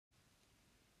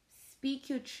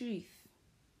Speak your truth.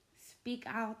 Speak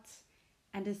out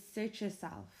and assert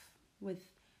yourself with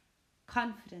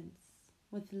confidence,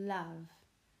 with love,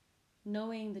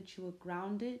 knowing that you are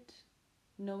grounded,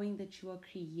 knowing that you are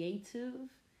creative,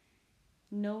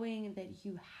 knowing that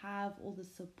you have all the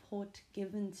support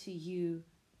given to you,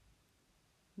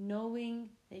 knowing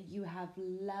that you have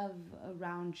love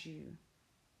around you.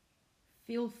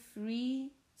 Feel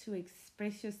free to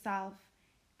express yourself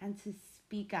and to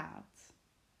speak out.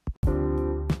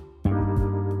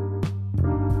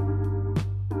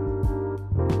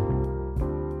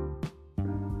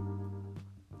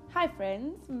 Hi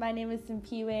friends, my name is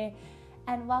Simpiwe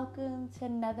and welcome to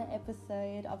another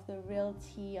episode of The Real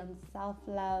Tea on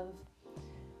Self-Love.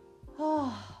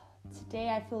 Today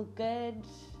I feel good.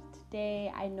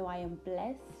 Today I know I am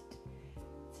blessed.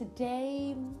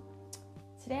 Today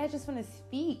I just want to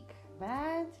speak,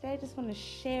 man. Today I just want to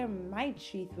share my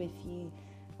truth with you.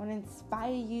 I want to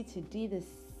inspire you to do the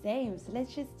same. So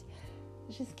let's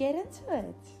just get into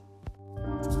it.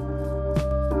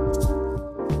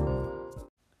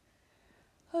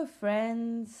 Oh,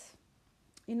 friends,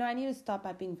 I need to start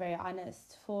by being very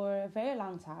honest. For a very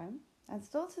long time, and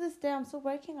still to this day, I'm still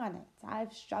working on it.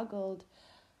 I've struggled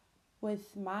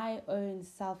with my own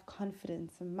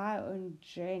self-confidence and my own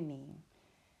journey.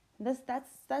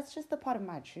 That's just a part of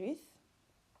my truth.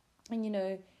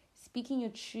 And speaking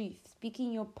your truth,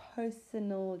 speaking your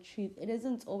personal truth, it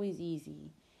isn't always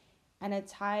easy. And at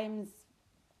times,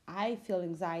 I feel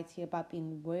anxiety about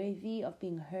being worthy of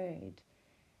being heard.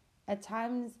 At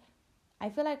times, I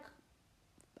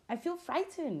feel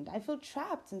frightened. I feel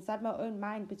trapped inside my own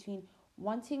mind between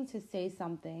wanting to say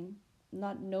something,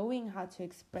 not knowing how to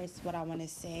express what I want to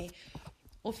say,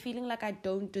 or feeling like I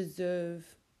don't deserve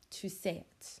to say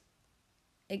it.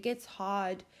 It gets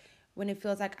hard when it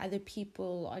feels like other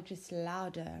people are just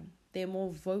louder. They're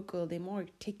more vocal, they're more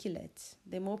articulate,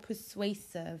 they're more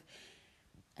persuasive,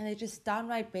 and they're just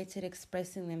downright better at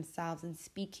expressing themselves and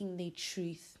speaking their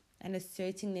truth and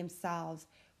asserting themselves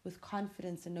with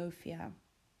confidence and no fear.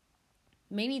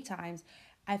 Many times,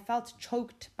 I felt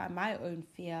choked by my own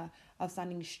fear of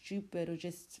sounding stupid or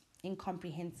just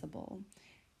incomprehensible.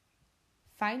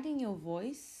 Finding your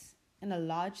voice in a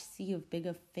large sea of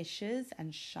bigger fishes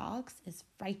and sharks is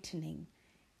frightening,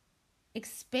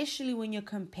 especially when you're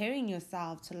comparing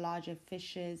yourself to larger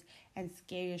fishes and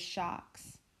scarier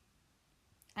sharks.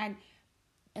 And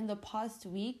in the past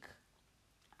week,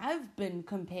 I've been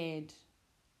compared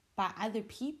by other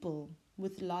people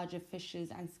with larger fishes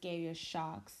and scarier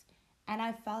sharks. And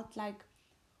I felt like,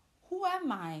 who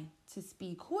am I to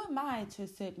speak? Who am I to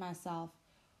assert myself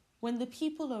when the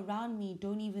people around me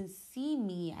don't even see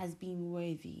me as being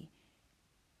worthy?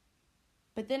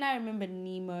 But then I remember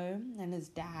Nemo and his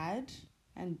dad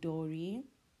and Dory.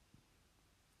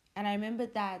 And I remember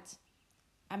that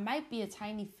I might be a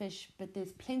tiny fish, but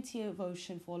there's plenty of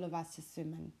ocean for all of us to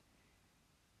swim in.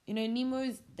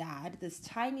 Nemo's dad, this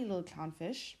tiny little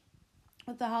clownfish,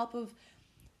 with the help of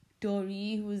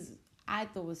Dory, I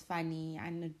thought was funny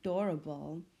and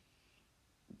adorable,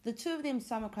 the two of them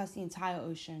swam across the entire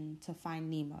ocean to find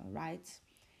Nemo, right?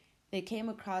 They came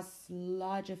across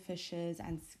larger fishes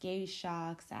and scary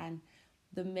sharks and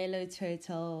the mellow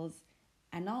turtles,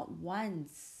 and not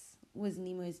once was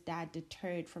Nemo's dad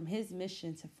deterred from his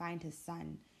mission to find his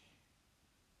son.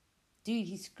 Dude,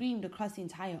 he screamed across the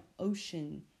entire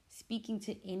ocean, speaking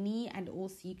to any and all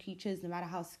sea creatures, no matter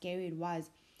how scary it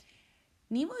was.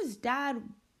 Nemo's dad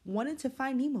wanted to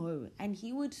find Nemo, and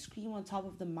he would scream on top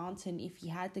of the mountain if he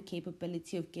had the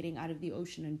capability of getting out of the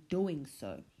ocean and doing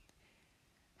so.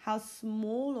 How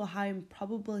small or how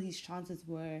improbable his chances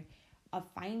were of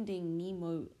finding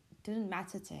Nemo didn't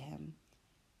matter to him,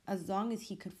 as long as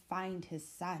he could find his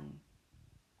son.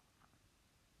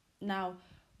 Now,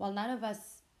 while none of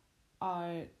us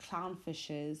are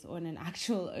clownfishes or in an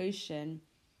actual ocean,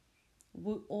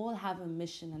 we all have a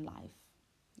mission in life.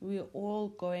 We're all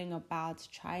going about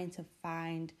trying to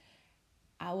find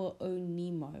our own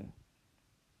Nemo.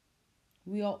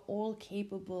 We are all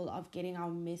capable of getting our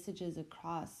messages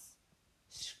across,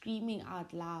 screaming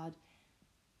out loud.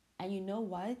 And you know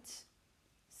what?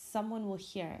 Someone will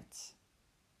hear it.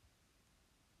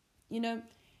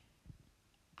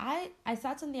 I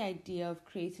sat on the idea of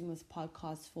creating this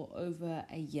podcast for over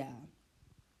a year.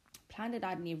 Planned it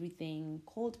out and everything,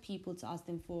 called people to ask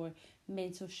them for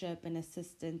mentorship and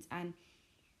assistance. And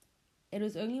it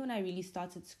was only when I really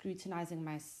started scrutinizing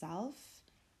myself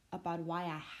about why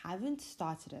I haven't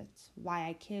started it, why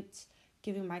I kept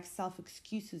giving myself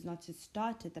excuses not to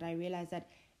start it, that I realized that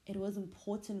it was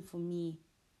important for me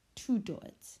to do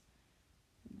it.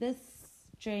 This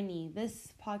journey,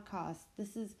 this podcast,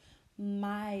 this is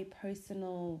my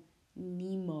personal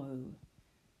Nemo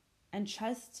and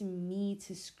trust me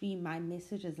to scream my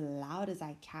message as loud as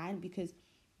I can, because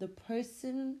the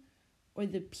person or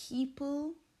the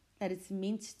people that it's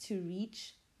meant to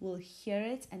reach will hear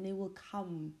it and they will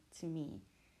come to me.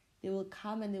 They will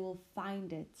come and they will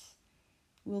find it.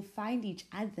 We'll find each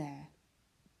other.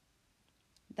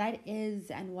 That is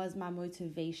and was my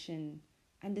motivation,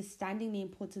 understanding the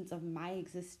importance of my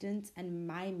existence and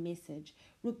my message,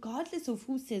 regardless of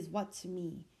who says what to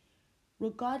me,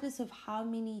 regardless of how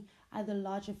many other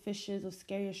larger fishes or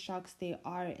scarier sharks there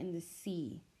are in the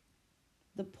sea.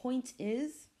 The point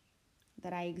is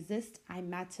that I exist, I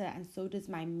matter, and so does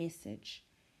my message.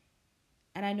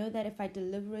 And I know that if I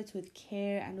deliver it with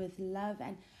care and with love,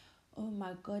 and oh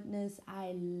my goodness,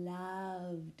 I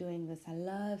love doing this. I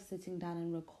love sitting down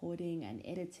and recording and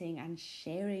editing and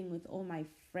sharing with all my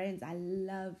friends. I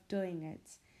love doing it.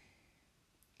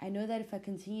 I know that if I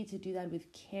continue to do that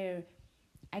with care,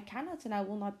 I cannot and I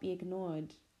will not be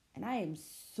ignored. And I am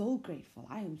so grateful.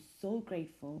 I am so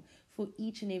grateful for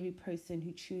each and every person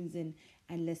who tunes in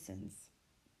and listens.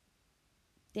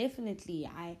 Definitely,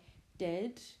 I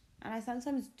did, and I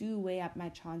sometimes do weigh up my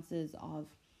chances of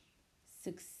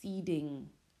succeeding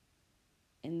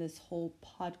in this whole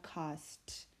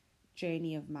podcast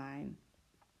journey of mine.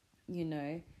 You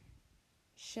know,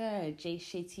 sure, Jay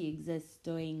Shetty exists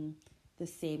doing the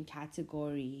same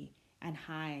category, and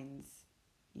Hines.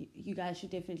 You guys should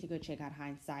definitely go check out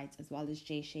Hines' site, as well as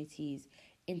Jay Shetty's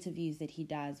interviews that he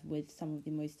does with some of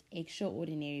the most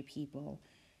extraordinary people.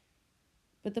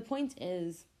 But the point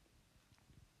is,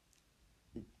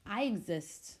 I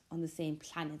exist on the same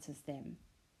planet as them.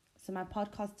 So my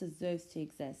podcast deserves to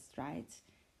exist, right?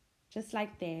 Just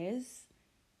like theirs.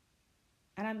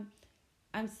 And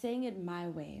I'm saying it my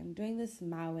way. I'm doing this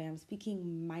my way. I'm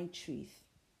speaking my truth.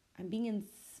 I'm being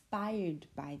inspired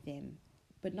by them,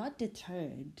 but not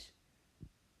deterred.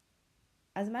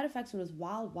 As a matter of fact, it was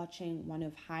while watching one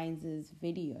of Heinz's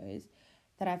videos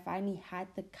that I finally had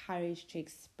the courage to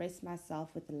express myself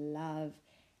with love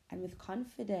and with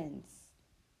confidence.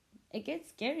 It gets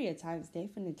scary at times,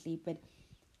 definitely, but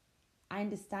I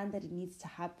understand that it needs to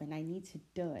happen. I need to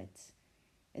do it.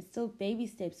 It's still baby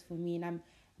steps for me, and I'm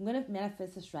going to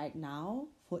manifest this right now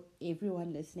for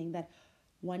everyone listening, that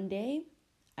one day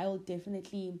I will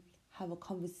definitely have a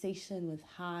conversation with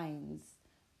Heinz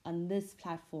on this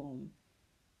platform.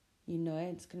 You know,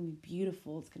 it's going to be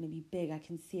beautiful. It's going to be big. I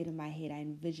can see it in my head. I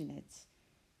envision it.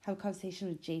 Have a conversation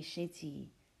with Jay Shetty.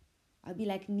 I'll be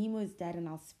like Nemo's dad and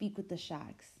I'll speak with the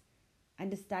sharks.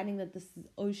 Understanding that this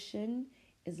ocean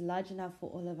is large enough for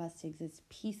all of us to exist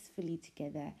peacefully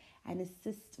together and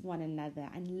assist one another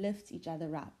and lift each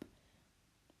other up.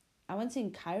 I want to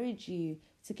encourage you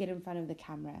to get in front of the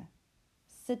camera.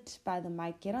 Sit by the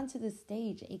mic. Get onto the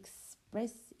stage.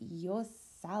 Express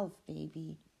yourself,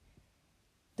 baby.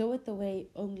 Do it the way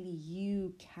only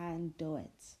you can do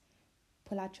it.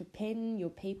 Pull out your pen, your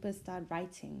paper, start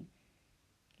writing.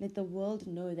 Let the world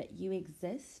know that you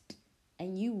exist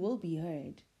and you will be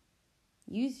heard.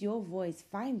 Use your voice.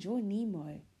 Find your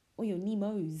Nemo or your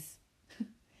Nemos.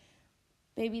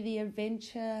 Baby, the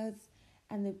adventures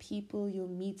and the people you'll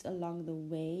meet along the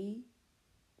way,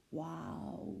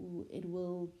 wow, it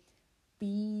will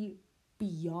be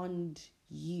beyond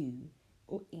you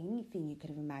or anything you could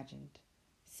have imagined.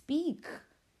 Speak.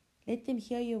 Let them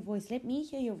hear your voice. Let me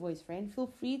hear your voice, friend. Feel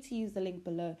free to use the link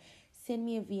below. Send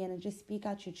me a VM and just speak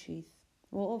out your truth.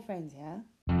 We're all friends, yeah?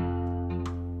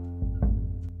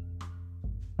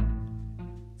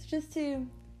 So just to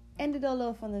end it all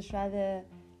off on this rather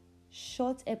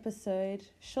short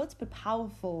but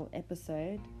powerful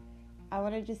episode, I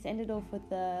want to just end it off with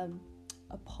a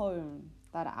poem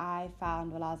that I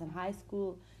found while I was in high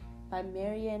school by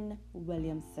Marianne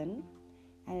Williamson,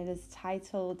 and it is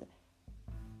titled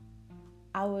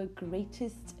Our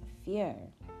Greatest Fear.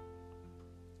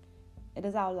 It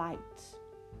is our light,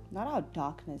 not our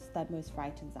darkness, that most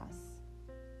frightens us.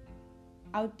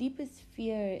 Our deepest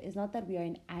fear is not that we are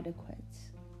inadequate.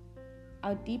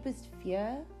 Our deepest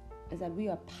fear is that we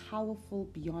are powerful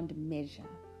beyond measure.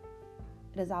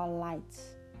 It is our light,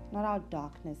 not our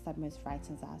darkness, that most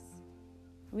frightens us.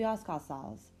 We ask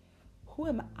ourselves, who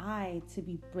am I to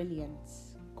be brilliant,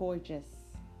 gorgeous,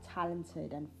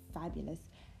 talented, and fabulous?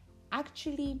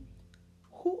 Actually,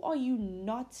 who are you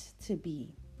not to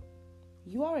be?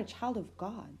 You are a child of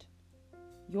God.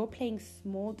 Your playing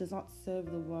small does not serve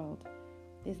the world.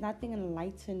 There's nothing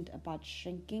enlightened about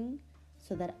shrinking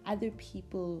so that other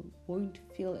people won't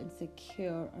feel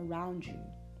insecure around you.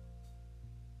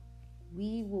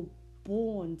 We were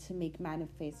born to make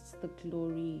manifest the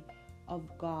glory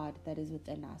of God that is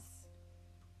within us.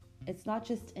 It's not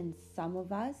just in some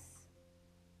of us,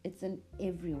 it's in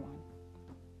everyone.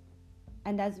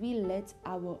 And as we let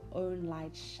our own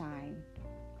light shine,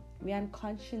 we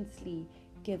unconsciously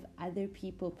give other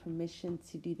people permission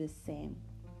to do the same.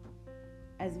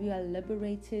 As we are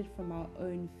liberated from our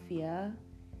own fear,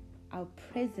 our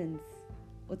presence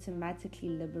automatically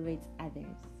liberates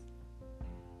others.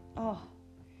 Oh,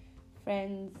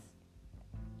 friends,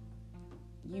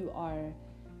 you are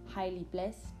highly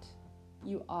blessed.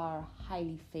 You are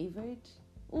highly favored.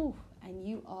 Ooh, and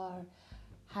you are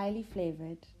highly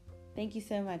flavored. Thank you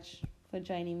so much for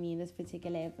joining me in this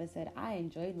particular episode. I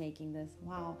enjoyed making this.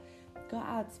 Wow. Go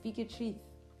out, speak your truth.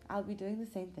 I'll be doing the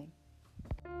same thing.